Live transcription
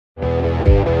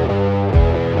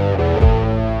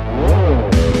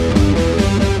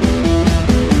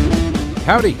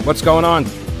Howdy, what's going on?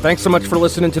 Thanks so much for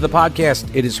listening to the podcast.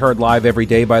 It is heard live every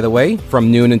day, by the way, from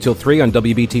noon until 3 on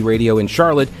WBT Radio in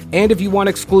Charlotte. And if you want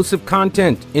exclusive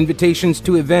content, invitations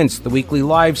to events, the weekly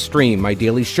live stream, my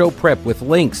daily show prep with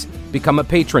links, become a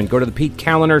patron. Go to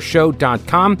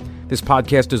thepetekalinershow.com. This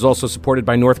podcast is also supported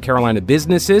by North Carolina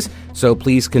businesses, so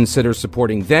please consider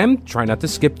supporting them. Try not to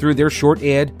skip through their short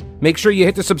ad. Make sure you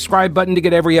hit the subscribe button to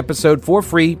get every episode for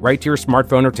free right to your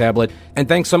smartphone or tablet. And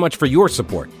thanks so much for your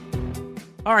support.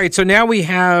 All right, so now we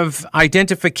have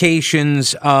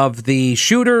identifications of the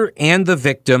shooter and the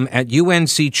victim at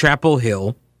UNC Chapel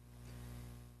Hill.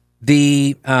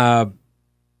 I'm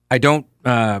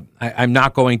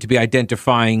not going to be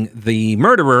identifying the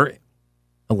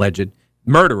alleged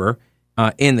murderer,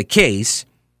 in the case,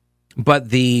 but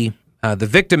the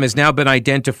victim has now been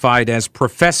identified as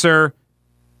Professor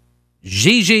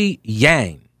Zhiji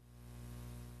Yang,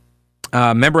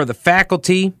 a member of the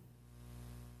faculty,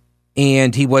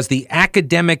 and he was the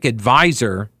academic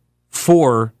advisor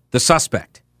for the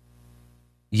suspect.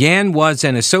 Yan was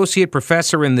an associate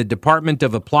professor in the Department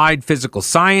of Applied Physical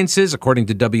Sciences, according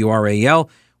to WRAL,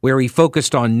 where he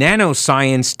focused on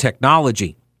nanoscience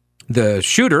technology. The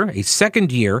shooter, a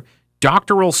second-year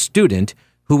doctoral student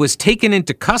who was taken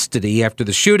into custody after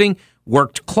the shooting,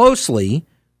 worked closely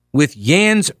with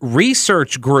Yan's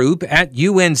research group at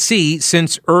UNC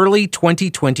since early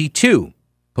 2022.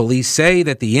 Police say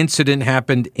that the incident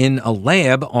happened in a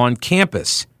lab on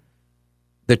campus.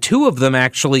 The two of them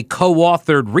actually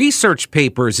co-authored research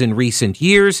papers in recent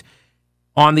years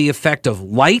on the effect of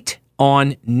light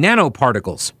on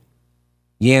nanoparticles.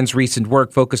 Yan's recent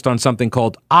work focused on something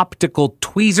called optical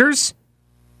tweezers,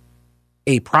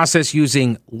 a process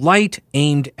using light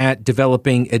aimed at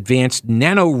developing advanced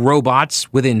nanorobots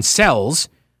within cells,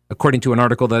 according to an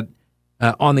article that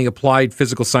on the Applied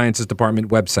Physical Sciences Department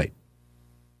website.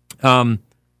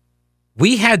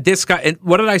 We had this guy, and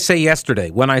what did I say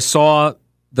yesterday when I saw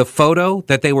the photo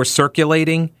that they were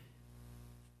circulating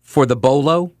for the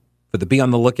BOLO, for the Be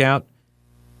on the Lookout?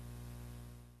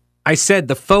 I said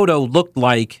the photo looked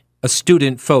like a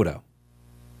student photo.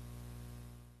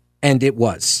 And it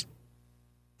was.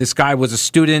 This guy was a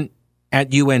student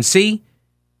at UNC.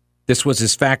 This was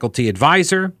his faculty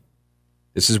advisor.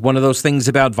 This is one of those things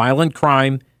about violent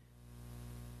crime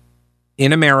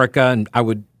in America, and I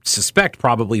would suspect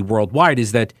probably worldwide,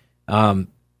 is that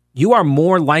you are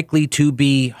more likely to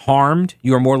be harmed,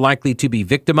 you are more likely to be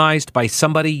victimized by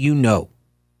somebody you know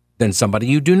than somebody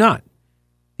you do not.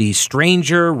 These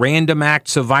stranger, random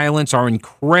acts of violence are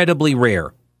incredibly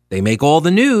rare. They make all the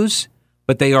news,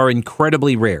 but they are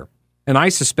incredibly rare. And I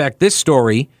suspect this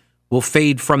story will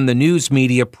fade from the news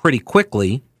media pretty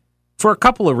quickly for a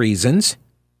couple of reasons.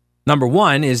 Number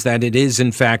one is that it is,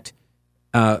 in fact,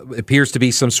 appears to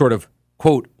be some sort of,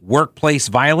 quote, workplace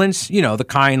violence, the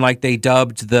kind like they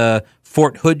dubbed the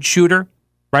Fort Hood shooter,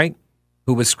 right?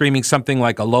 Who was screaming something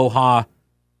like Aloha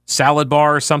salad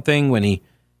bar or something when he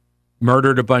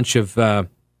murdered a bunch of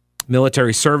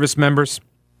military service members.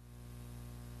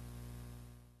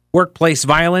 Workplace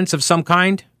violence of some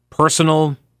kind,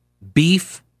 personal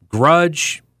beef,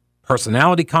 grudge,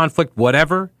 personality conflict,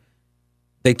 whatever.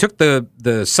 They took the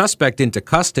suspect into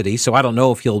custody, so I don't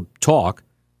know if he'll talk.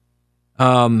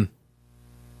 But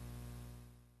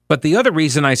the other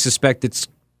reason I suspect it's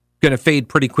going to fade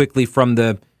pretty quickly from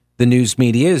the news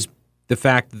media is the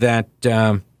fact that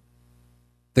the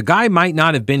guy might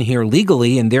not have been here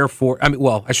legally, and therefore,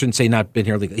 I shouldn't say not been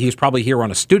here legally. He was probably here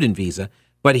on a student visa,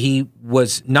 but he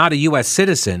was not a U.S.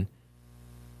 citizen,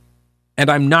 and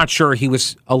I'm not sure he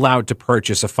was allowed to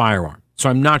purchase a firearm. So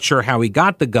I'm not sure how he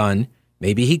got the gun.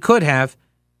 Maybe he could have,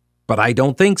 but I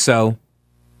don't think so.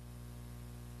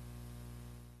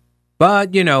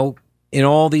 But, in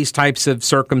all these types of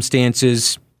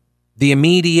circumstances, the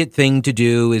immediate thing to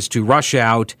do is to rush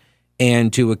out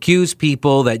and to accuse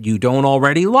people that you don't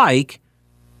already like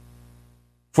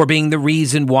for being the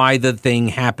reason why the thing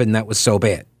happened that was so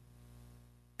bad.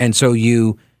 And so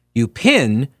you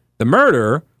pin the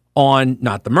murder on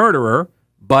not the murderer,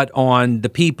 but on the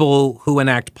people who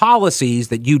enact policies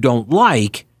that you don't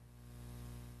like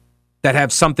that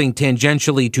have something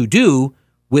tangentially to do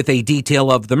with a detail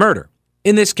of the murder.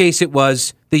 In this case, it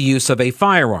was the use of a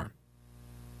firearm.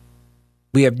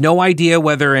 We have no idea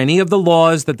whether any of the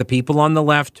laws that the people on the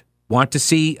left want to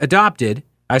see adopted.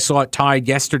 I saw it tied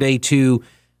yesterday to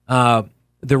the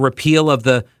repeal of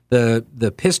the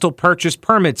pistol purchase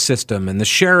permit system and the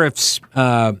sheriff's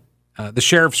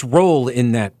role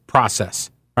in that process.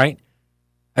 Right?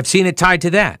 I've seen it tied to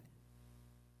that.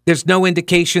 There's no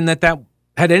indication that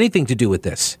had anything to do with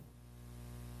this.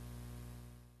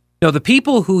 No, the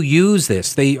people who use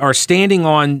this, they are standing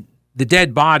on the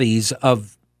dead bodies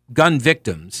of gun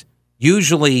victims,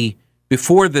 usually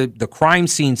before the crime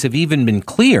scenes have even been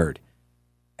cleared,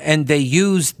 and they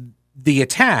use the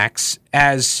attacks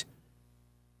as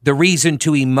the reason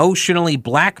to emotionally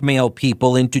blackmail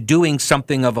people into doing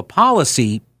something of a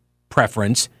policy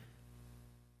preference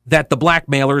that the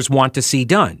blackmailers want to see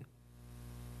done.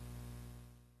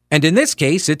 And in this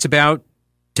case, it's about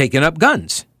taking up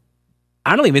guns.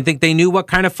 I don't even think they knew what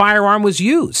kind of firearm was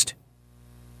used.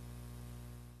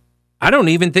 I don't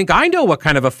even think I know what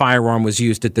kind of a firearm was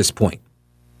used at this point.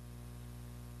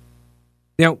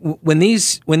 You know, when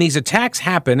these attacks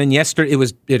happen, and yesterday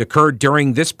it occurred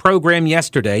during this program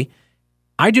yesterday,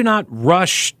 I do not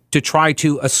rush to try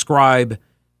to ascribe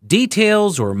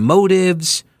details or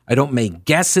motives. I don't make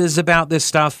guesses about this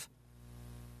stuff.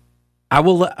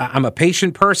 I'm a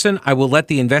patient person. I will let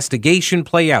the investigation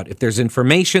play out. If there's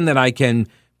information that I can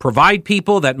provide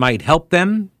people that might help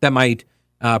them, that might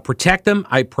protect them,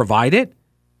 I provide it.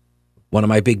 One of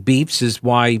my big beefs is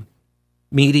why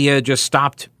media just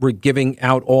stopped giving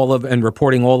out all of and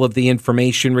reporting all of the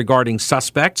information regarding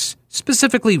suspects,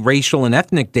 specifically racial and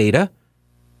ethnic data,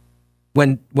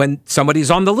 when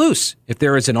somebody's on the loose. If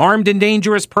there is an armed and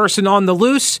dangerous person on the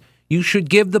loose, you should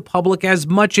give the public as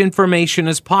much information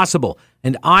as possible.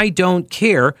 And I don't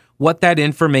care what that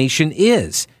information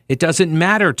is. It doesn't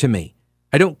matter to me.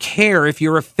 I don't care if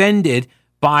you're offended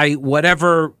by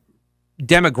whatever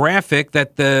demographic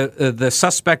that the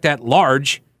suspect at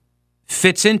large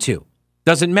fits into.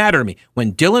 Doesn't matter to me.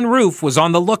 When Dylan Roof was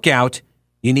on the lookout,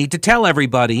 you need to tell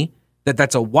everybody that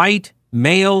that's a white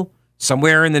male,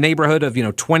 somewhere in the neighborhood of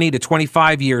 20 to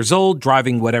 25 years old,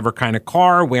 driving whatever kind of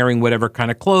car, wearing whatever kind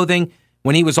of clothing.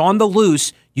 When he was on the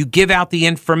loose, you give out the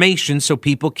information so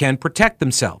people can protect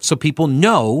themselves, so people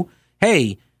know,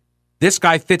 hey, this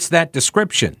guy fits that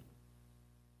description.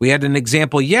 We had an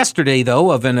example yesterday, though,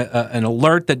 of an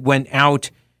alert that went out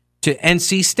to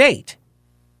NC State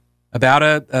about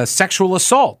a sexual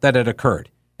assault that had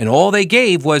occurred. And all they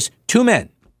gave was 2 men.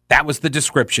 That was the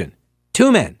description.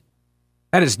 2 men.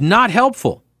 That is not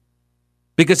helpful.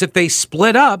 Because if they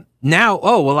split up, now,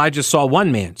 I just saw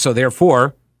 1 man. So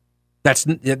therefore,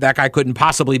 that guy couldn't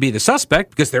possibly be the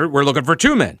suspect because we're looking for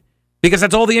 2 men. Because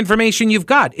that's all the information you've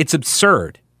got. It's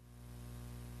absurd.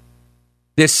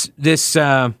 We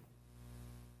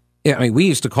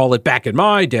used to call it, back in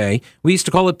my day, we used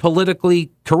to call it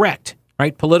politically correct,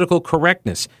 right? Political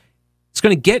correctness. It's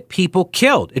going to get people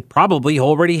killed. It probably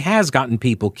already has gotten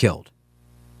people killed.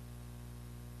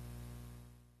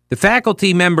 The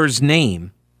faculty member's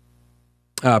name,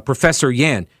 Professor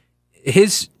Yan,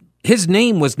 his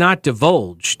name was not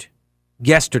divulged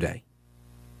yesterday.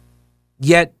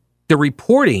 Yet the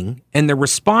reporting and the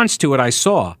response to it I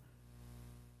saw,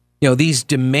 these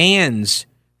demands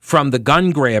from the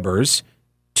gun grabbers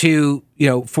to,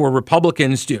 for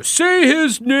Republicans to say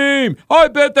his name. I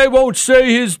bet they won't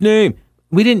say his name.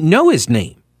 We didn't know his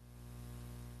name.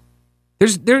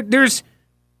 There's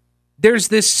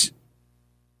this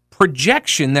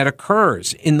projection that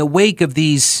occurs in the wake of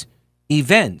these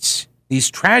events, these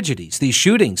tragedies, these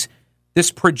shootings, this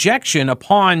projection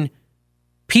upon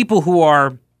people who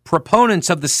are proponents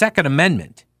of the Second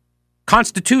Amendment,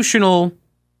 constitutional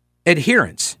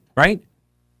adherents, right?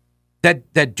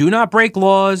 That do not break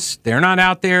laws. They're not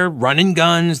out there running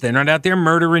guns. They're not out there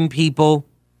murdering people.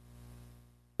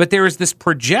 But there is this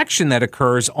projection that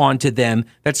occurs onto them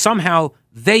that somehow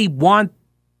they want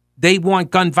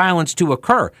gun violence to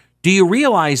occur. Do you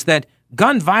realize that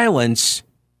gun violence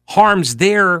harms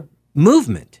their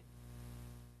movement?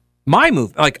 My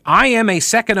movement, like I am a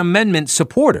Second Amendment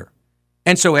supporter.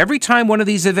 And so every time one of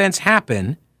these events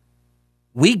happen,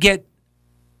 we get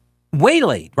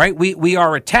waylaid, right? We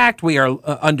are attacked. We are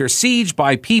under siege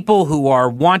by people who are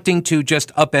wanting to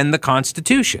just upend the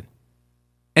Constitution.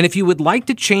 And if you would like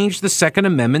to change the Second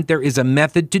Amendment, there is a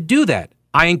method to do that.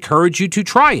 I encourage you to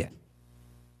try it.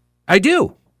 I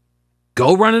do.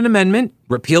 Go run an amendment,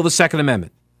 repeal the Second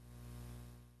Amendment.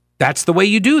 That's the way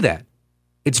you do that.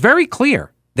 It's very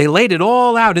clear. They laid it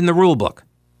all out in the rule book.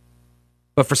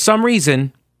 But for some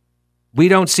reason, we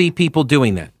don't see people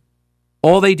doing that.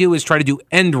 All they do is try to do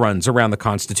end runs around the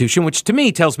Constitution, which to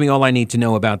me tells me all I need to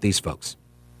know about these folks.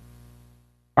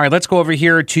 All right, let's go over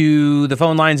here to the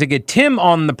phone lines and get Tim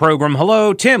on the program.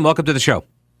 Hello, Tim. Welcome to the show.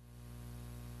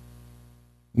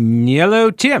 Hello,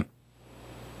 Tim.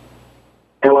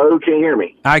 Hello, can you hear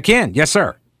me? I can. Yes,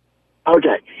 sir.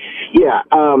 Okay. Yeah.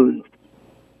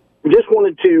 Just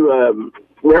wanted to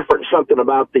reference something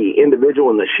about the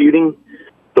individual in the shooting,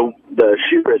 the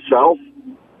shooter itself.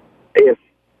 If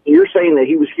you're saying that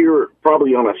he was here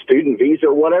probably on a student visa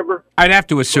or whatever. I'd have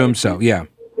to assume so, yeah.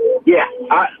 Yeah.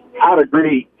 I'd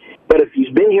agree. But if he's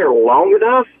been here long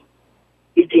enough,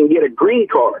 he can get a green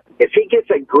card. If he gets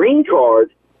a green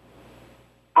card,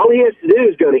 all he has to do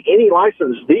is go to any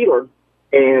licensed dealer,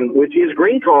 and with his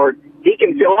green card, he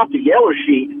can fill out the yellow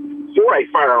sheet for a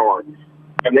firearm.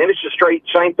 And then it's the straight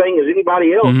same thing as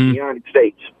anybody else in the United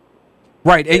States.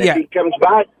 Right. And if he comes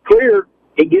back clear,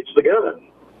 he gets the gun.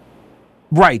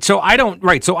 Right. So I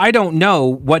don't know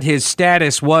what his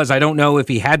status was. I don't know if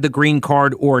he had the green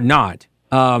card or not.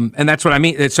 And that's what I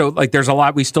mean. So, like, there's a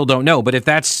lot we still don't know. But if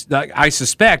that's, I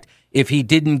suspect, if he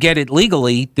didn't get it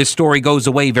legally, this story goes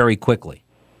away very quickly.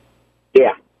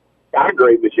 Yeah, I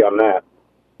agree with you on that.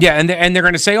 Yeah, and they're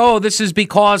going to say, oh, this is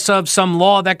because of some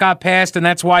law that got passed, and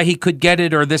that's why he could get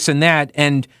it, or this and that.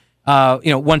 And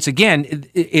once again,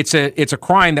 it's a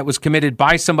crime that was committed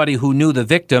by somebody who knew the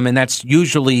victim, and that's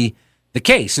usually the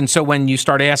case. And so when you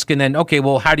start asking, then, okay,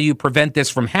 well, how do you prevent this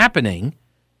from happening?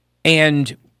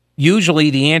 And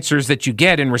usually the answers that you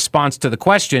get in response to the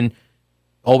question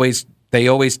they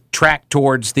always track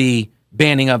towards the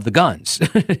banning of the guns.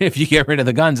 If you get rid of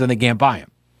the guns, then they can't buy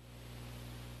them.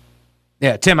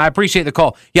 Yeah, Tim, I appreciate the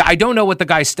call. Yeah, I don't know what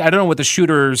I don't know what the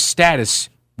shooter's status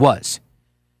was,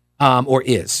 or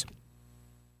is.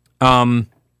 I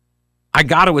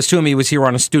got to assume he was here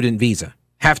on a student visa.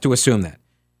 Have to assume that.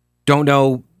 Don't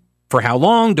know for how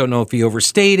long, don't know if he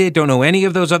overstayed it, don't know any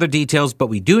of those other details, but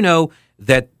we do know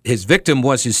that his victim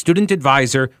was his student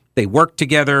advisor. They worked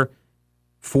together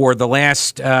for the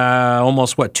last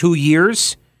almost, 2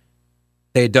 years?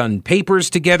 They had done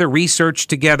papers together, research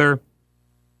together.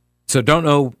 So don't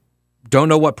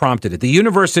know what prompted it. The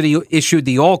university issued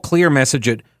the all clear message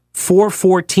at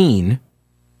 4:14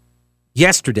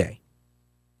 yesterday.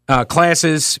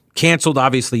 Classes canceled,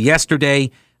 obviously, yesterday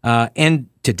and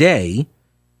today.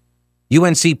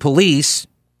 UNC police,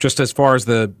 just as far as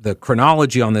the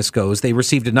chronology on this goes, they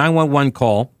received a 911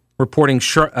 call reporting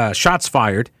shots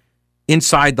fired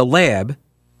inside the lab.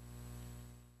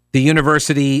 The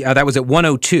university, that was at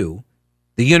 1:02.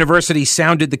 The university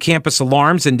sounded the campus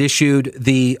alarms and issued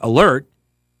the alert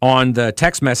on the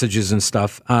text messages and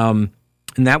stuff, and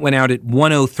that went out at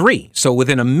 1:03. So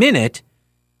within a minute,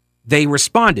 they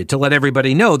responded to let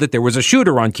everybody know that there was a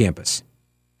shooter on campus.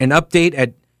 An update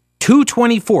at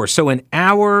 2:24, so an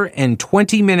hour and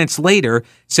 20 minutes later,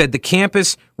 said the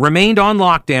campus remained on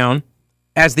lockdown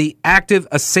as the active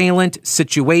assailant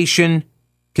situation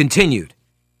continued.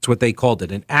 That's what they called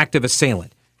it, an active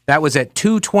assailant. That was at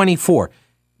 2:24.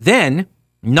 Then,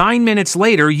 9 minutes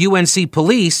later, UNC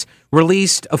police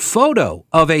released a photo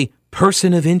of a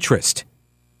person of interest,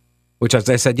 which, as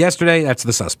I said yesterday, that's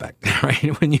the suspect,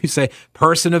 right? When you say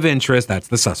person of interest, that's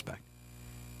the suspect.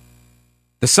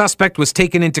 The suspect was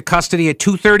taken into custody at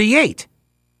 2:38.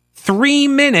 3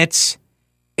 minutes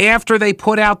after they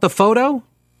put out the photo?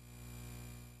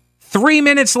 3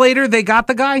 minutes later, they got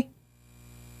the guy?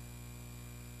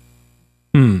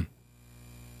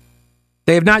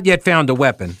 They have not yet found a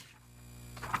weapon.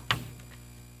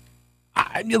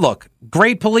 Look,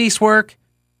 great police work.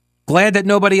 Glad that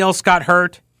nobody else got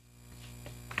hurt.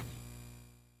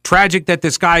 Tragic that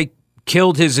this guy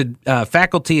killed his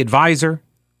faculty advisor.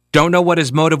 Don't know what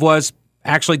his motive was.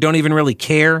 Actually, don't even really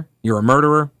care. You're a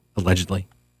murderer, allegedly.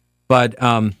 But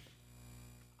I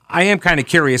am kind of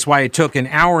curious why it took an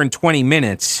hour and 20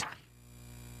 minutes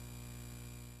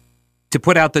to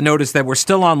put out the notice that we're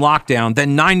still on lockdown.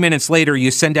 Then 9 minutes later,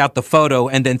 you send out the photo,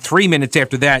 and then 3 minutes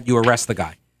after that, you arrest the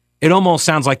guy. It almost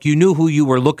sounds like you knew who you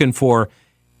were looking for,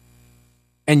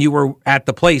 and you were at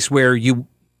the place where you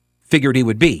figured he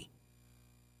would be,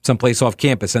 someplace off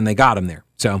campus, and they got him there.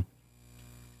 So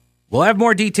we'll have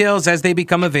more details as they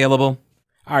become available.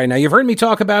 All right, now you've heard me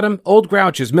talk about them. Old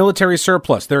Grouch's Military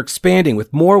Surplus. They're expanding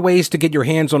with more ways to get your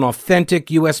hands on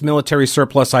authentic U.S. military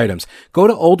surplus items. Go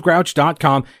to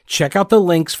oldgrouch.com. Check out the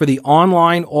links for the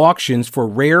online auctions for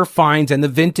rare finds and the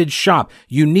vintage shop.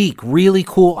 Unique, really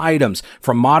cool items.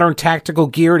 From modern tactical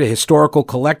gear to historical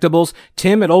collectibles,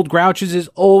 Tim at Old Grouch's is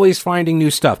always finding new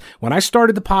stuff. When I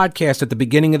started the podcast at the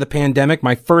beginning of the pandemic,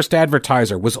 my first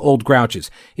advertiser was Old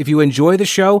Grouch's. If you enjoy the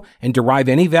show and derive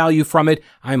any value from it,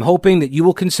 I'm hoping that you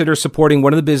will consider supporting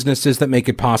one of the businesses that make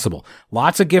it possible.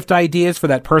 Lots of gift ideas for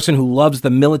that person who loves the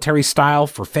military style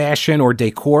for fashion or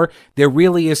decor. There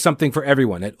really is something for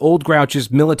everyone at Old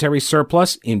Grouch's Military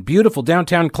Surplus in beautiful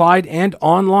downtown Clyde and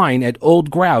online at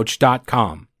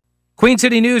oldgrouch.com. Queen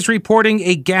City News reporting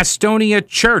a Gastonia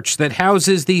church that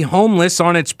houses the homeless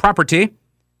on its property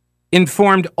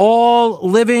informed all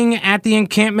living at the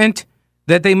encampment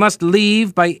that they must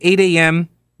leave by 8 a.m.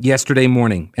 yesterday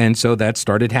morning. And so that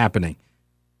started happening.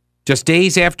 Just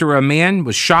days after a man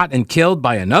was shot and killed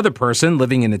by another person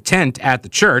living in a tent at the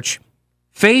church,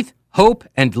 Faith, Hope,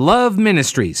 and Love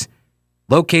Ministries,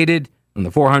 located on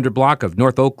the 400 block of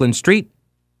North Oakland Street.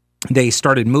 They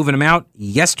started moving them out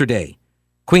yesterday.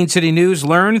 Queen City News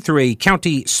learned through a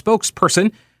county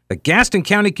spokesperson that Gaston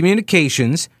County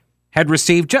Communications had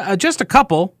received just a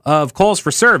couple of calls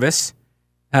for service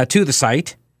to the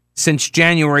site. Since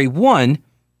January 1,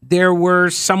 there were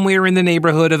somewhere in the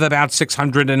neighborhood of about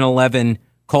 611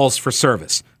 calls for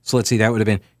service. So let's see, that would have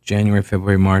been January,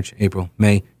 February, March, April,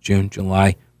 May, June,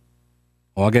 July,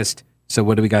 August. So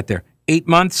what do we got there? 8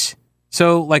 months.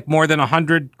 So like more than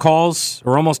 100 calls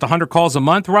or almost 100 calls a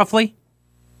month, roughly.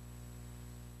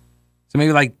 So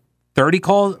maybe like 30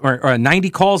 calls or 90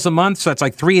 calls a month. So that's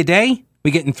like 3 a day.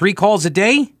 We getting 3 calls a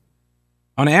day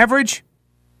on average?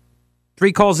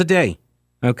 3 calls a day.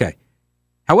 Okay.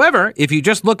 However, if you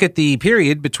just look at the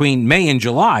period between May and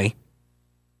July,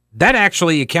 that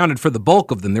actually accounted for the bulk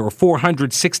of them. There were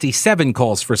 467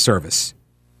 calls for service.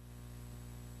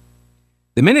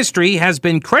 The ministry has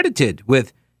been credited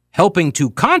with helping to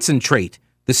concentrate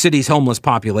the city's homeless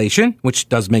population, which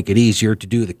does make it easier to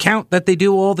do the count that they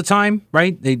do all the time,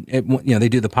 right? They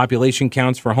do the population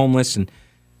counts for homeless, and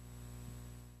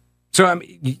so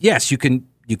yes, you can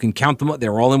count them.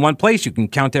 They're all in one place. You can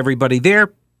count everybody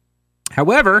there.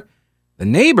 However, the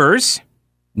neighbors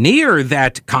near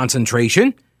that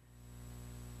concentration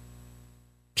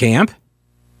camp.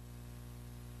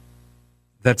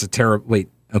 That's a terrible. Wait.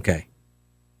 Okay.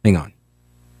 Hang on.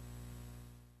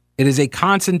 It is a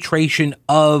concentration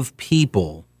of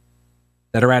people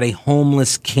that are at a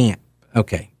homeless camp.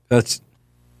 Okay. There's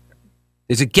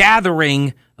a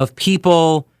gathering of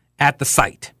people at the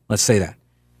site. Let's say that.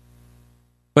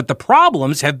 But the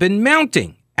problems have been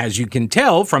mounting, as you can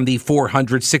tell from the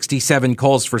 467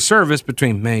 calls for service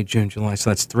between May, June, July.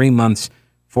 So that's 3 months,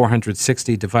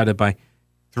 460 divided by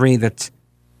 3.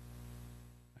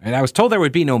 And I was told there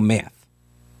would be no math.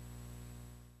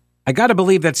 I got to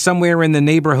believe that's somewhere in the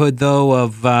neighborhood, though,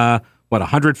 of,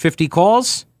 150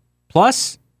 calls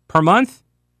plus per month?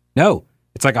 No,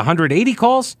 it's like 180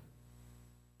 calls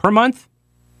per month.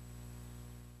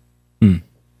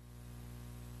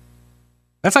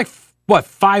 That's like,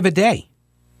 5 a day?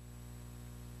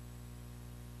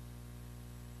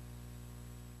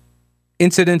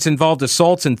 Incidents involved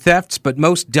assaults and thefts, but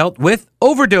most dealt with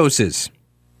overdoses.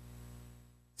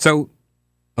 So,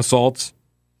 assaults,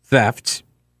 thefts,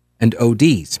 and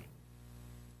ODs.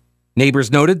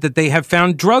 Neighbors noted that they have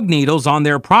found drug needles on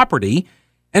their property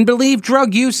and believe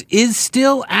drug use is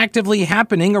still actively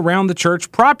happening around the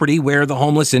church property where the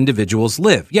homeless individuals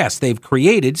live. Yes, they've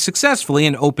created successfully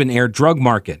an open-air drug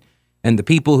market, and the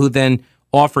people who then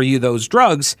offer you those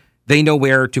drugs, they know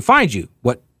where to find you,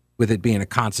 what with it being a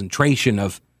concentration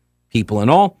of people and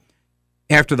all.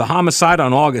 After the homicide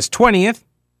on August 20th,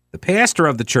 the pastor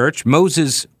of the church,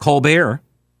 Moses Colbert,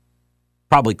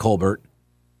 probably Colbert.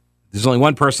 There's only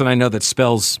one person I know that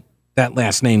spells that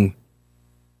last name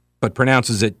but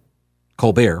pronounces it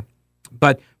Colbert.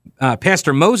 But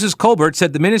Pastor Moses Colbert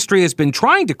said the ministry has been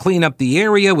trying to clean up the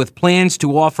area with plans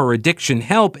to offer addiction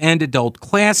help and adult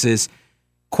classes.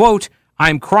 Quote,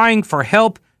 "I'm crying for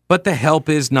help, but the help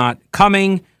is not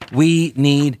coming. We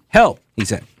need help," he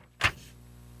said.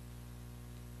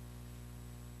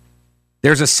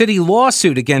 There's a city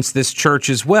lawsuit against this church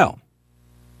as well.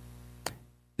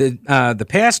 The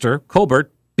pastor,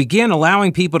 Colbert, began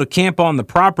allowing people to camp on the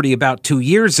property about 2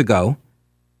 years ago.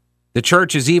 The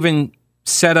church has even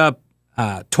set up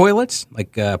toilets,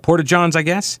 like porta-johns, I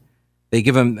guess. They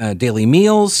give them daily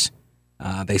meals.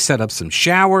 They set up some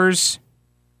showers.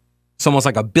 It's almost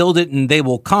like a build it and they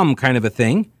will come kind of a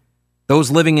thing. Those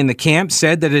living in the camp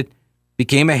said that it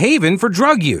became a haven for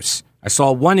drug use. I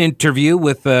saw one interview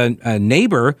with a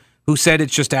neighbor who said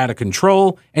it's just out of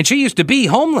control, and she used to be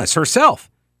homeless herself.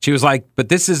 She was like, but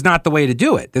this is not the way to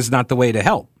do it. This is not the way to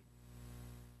help.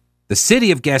 The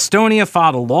city of Gastonia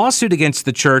filed a lawsuit against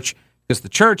the church because the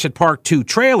church had parked 2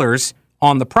 trailers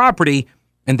on the property,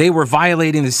 and they were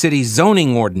violating the city's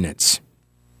zoning ordinance.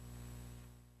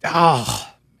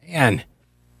 Oh, man.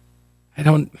 I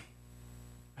don't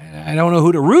know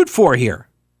who to root for here.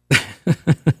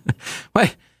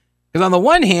 Because on the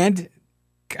one hand,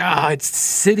 it's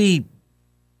city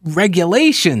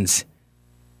regulations.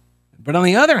 But on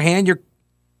the other hand, you're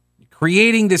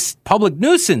creating this public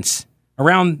nuisance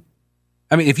around.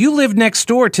 I mean, if you lived next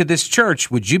door to this church,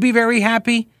 would you be very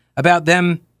happy about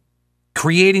them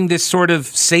creating this sort of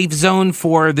safe zone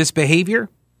for this behavior?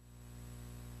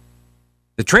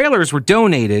 The trailers were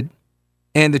donated,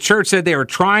 and the church said they were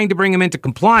trying to bring them into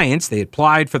compliance. They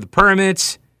applied for the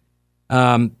permits,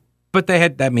 but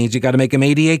that means you got to make them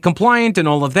ADA compliant and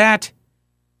all of that.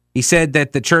 He said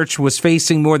that the church was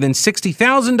facing more than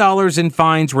 $60,000 in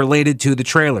fines related to the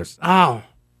trailers. Oh,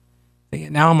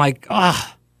 now I'm like, now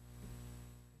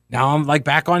I'm like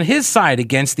back on his side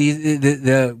against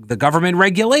the government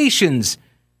regulations,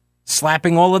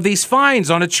 slapping all of these fines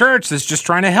on a church that's just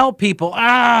trying to help people.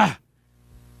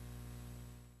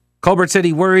 Colbert said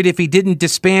he worried if he didn't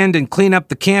disband and clean up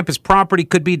the camp, his property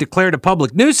could be declared a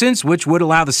public nuisance, which would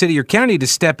allow the city or county to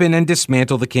step in and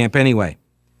dismantle the camp anyway.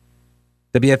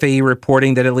 WFAE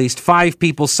reporting that at least 5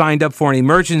 people signed up for an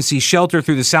emergency shelter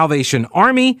through the Salvation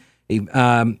Army.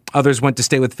 Others went to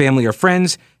stay with family or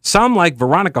friends. Some, like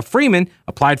Veronica Freeman,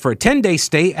 applied for a 10-day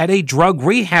stay at a drug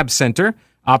rehab center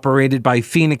operated by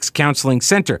Phoenix Counseling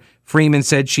Center. Freeman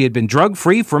said she had been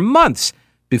drug-free for months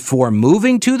before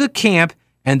moving to the camp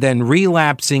and then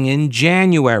relapsing in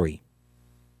January.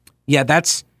 Yeah,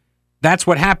 that's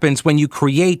what happens when you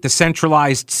create the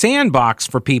centralized sandbox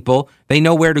for people. They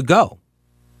know where to go.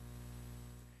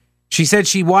 She said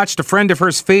she watched a friend of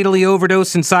hers fatally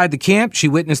overdose inside the camp. She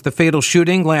witnessed the fatal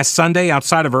shooting last Sunday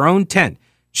outside of her own tent.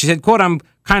 She said, quote, "I'm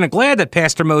kind of glad that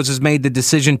Pastor Moses made the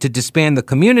decision to disband the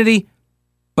community,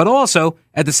 but also,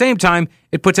 at the same time,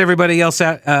 it puts everybody else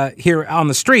out, here on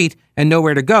the street and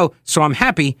nowhere to go, so I'm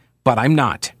happy, but I'm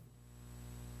not."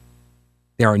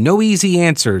 There are no easy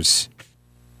answers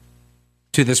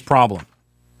to this problem.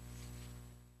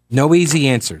 No easy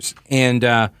answers. And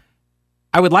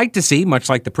I would like to see, much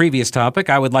like the previous topic,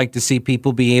 I would like to see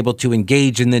people be able to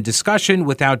engage in the discussion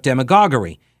without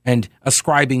demagoguery and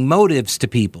ascribing motives to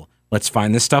people. Let's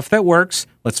find the stuff that works,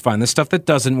 let's find the stuff that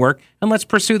doesn't work, and let's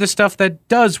pursue the stuff that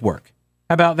does work.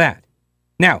 How about that?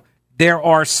 Now, there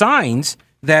are signs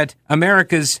that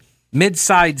America's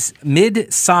mid-sized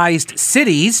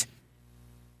cities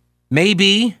may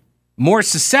be more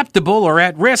susceptible or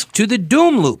at risk to the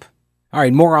doom loop. All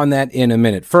right, more on that in a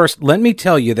minute. First, let me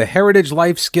tell you, the Heritage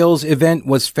Life Skills event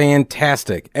was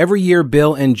fantastic. Every year,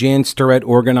 Bill and Jan Starrett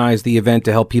organize the event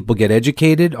to help people get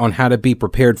educated on how to be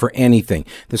prepared for anything.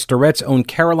 The Starretts own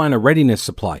Carolina Readiness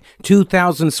Supply,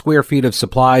 2,000 square feet of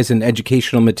supplies and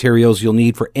educational materials you'll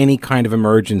need for any kind of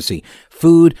emergency.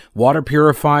 Food, water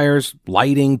purifiers,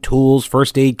 lighting, tools,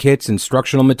 first aid kits,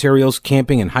 instructional materials,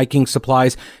 camping and hiking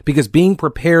supplies, because being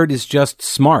prepared is just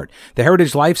smart. The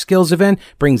Heritage Life Skills event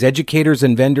brings educators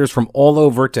and vendors from all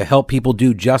over to help people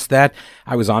do just that.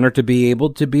 I was honored to be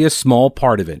able to be a small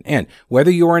part of it. And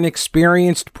whether you're an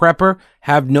experienced prepper,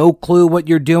 have no clue what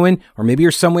you're doing, or maybe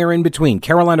you're somewhere in between,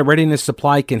 Carolina Readiness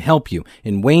Supply can help you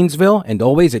in Waynesville and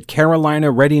always at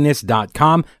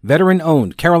carolinareadiness.com.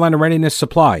 Veteran-owned Carolina Readiness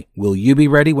Supply. Will you be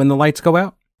ready when the lights go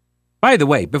out? By the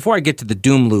way, before I get to the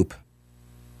doom loop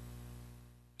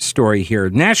story here,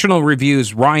 National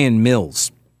Review's Ryan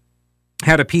Mills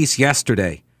had a piece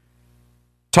yesterday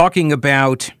talking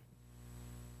about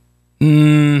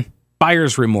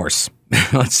buyer's remorse,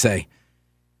 let's say.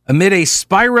 Amid a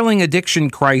spiraling addiction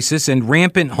crisis and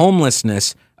rampant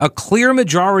homelessness, a clear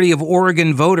majority of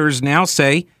Oregon voters now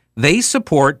say they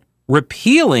support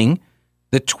repealing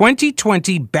the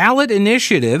 2020 ballot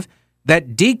initiative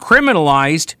that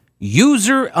decriminalized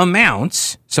user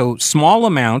amounts, so small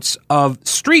amounts of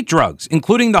street drugs,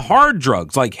 including the hard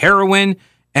drugs like heroin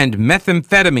and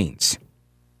methamphetamines.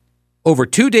 Over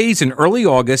 2 days in early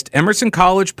August, Emerson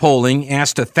College polling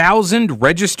asked 1,000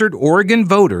 registered Oregon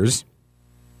voters.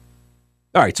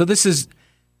 All right, so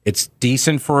it's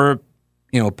decent for,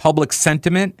 public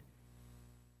sentiment,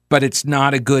 but it's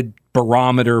not a good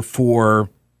barometer for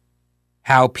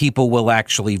how people will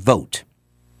actually vote,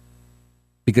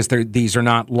 because these are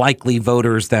not likely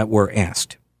voters that were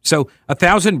asked. So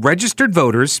 1,000 registered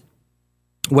voters,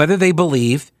 whether they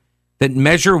believe that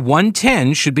Measure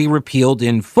 110 should be repealed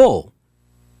in full,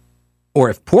 or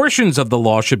if portions of the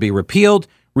law should be repealed,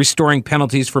 restoring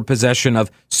penalties for possession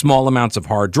of small amounts of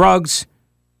hard drugs,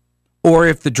 or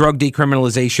if the drug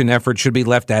decriminalization effort should be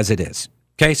left as it is.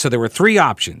 Okay, so there were 3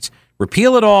 options: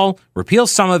 repeal it all, repeal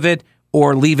some of it,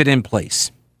 or leave it in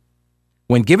place.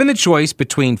 When given the choice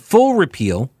between full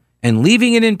repeal and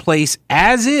leaving it in place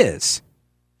as is,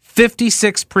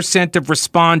 56% of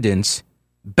respondents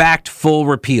backed full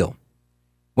repeal.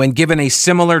 When given a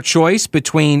similar choice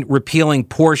between repealing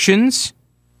portions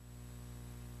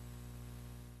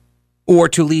or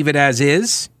to leave it as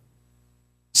is,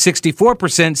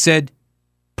 64% said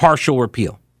partial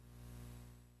repeal.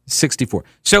 64.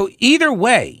 So either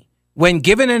way, when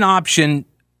given an option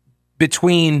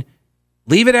between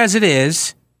leave it as it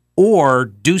is or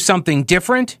do something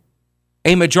different,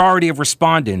 a majority of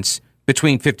respondents,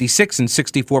 between 56 and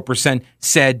 64%,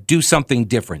 said do something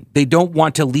different. They don't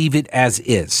want to leave it as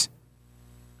is.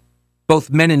 Both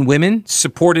men and women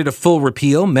supported a full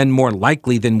repeal, men more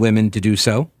likely than women to do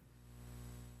so.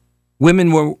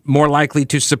 Women were more likely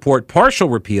to support partial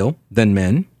repeal than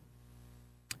men.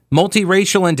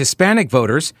 Multiracial and Hispanic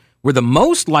voters were the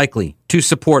most likely to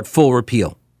support full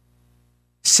repeal,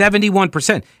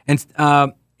 71%.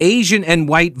 And Asian and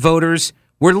white voters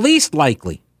were least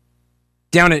likely,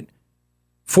 down at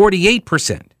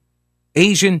 48%.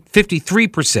 Asian,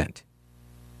 53%.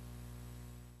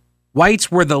 Whites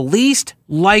were the least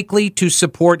likely to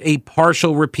support a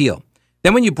partial repeal.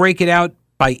 Then when you break it out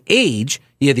by age,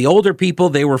 you had the older people,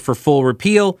 they were for full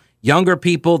repeal. Younger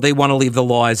people, they want to leave the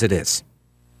law as it is.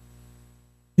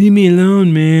 Leave me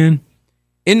alone, man.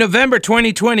 In November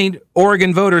 2020,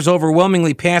 Oregon voters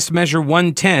overwhelmingly passed Measure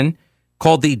 110,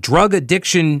 called the Drug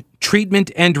Addiction Treatment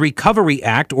and Recovery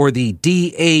Act, or the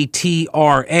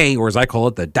DATRA, or as I call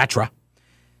it, the DATRA,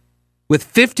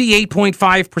 with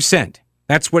 58.5%.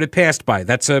 That's what it passed by.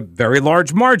 That's a very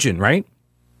large margin, right?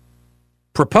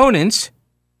 Proponents,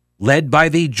 led by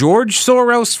the George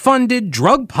Soros-funded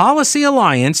Drug Policy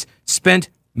Alliance, spent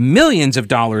millions of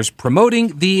dollars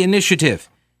promoting the initiative.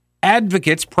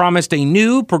 Advocates promised a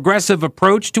new, progressive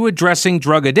approach to addressing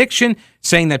drug addiction,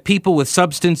 saying that people with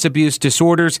substance abuse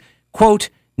disorders,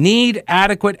 quote, need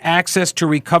adequate access to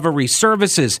recovery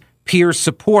services, peer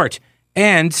support,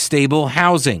 and stable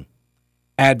housing.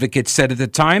 Advocates said at the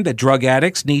time that drug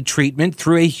addicts need treatment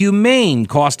through a humane,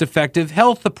 cost-effective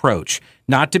health approach,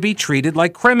 not to be treated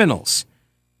like criminals.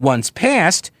 Once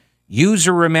passed,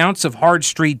 user amounts of hard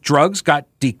street drugs got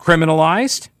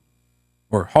decriminalized,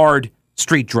 or hard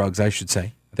street drugs, I should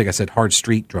say. I think I said hard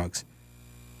street drugs.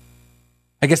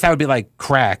 I guess that would be like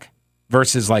crack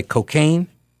versus like cocaine,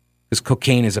 because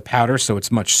cocaine is a powder, so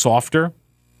it's much softer.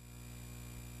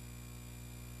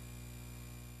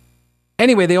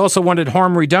 Anyway, they also wanted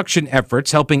harm reduction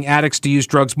efforts, helping addicts to use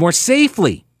drugs more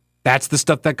safely. That's the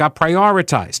stuff that got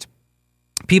prioritized.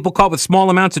 People caught with small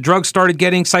amounts of drugs started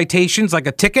getting citations like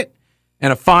a ticket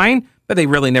and a fine, but they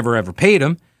really never ever paid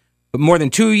them. But more than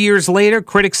 2 years later,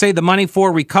 critics say the money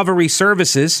for recovery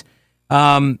services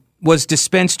was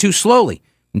dispensed too slowly.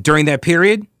 And during that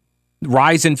period, the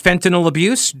rise in fentanyl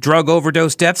abuse, drug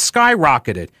overdose deaths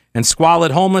skyrocketed, and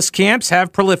squalid homeless camps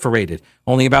have proliferated.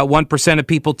 Only about 1% of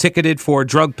people ticketed for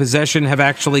drug possession have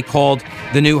actually called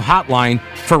the new hotline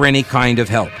for any kind of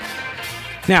help.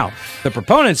 Now, the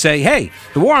proponents say, hey,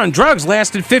 the war on drugs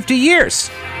lasted 50 years.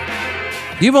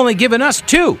 You've only given us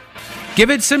 2. Give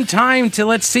it some time to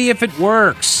let's see if it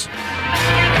works.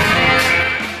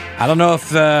 I don't know if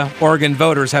the Oregon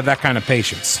voters have that kind of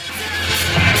patience.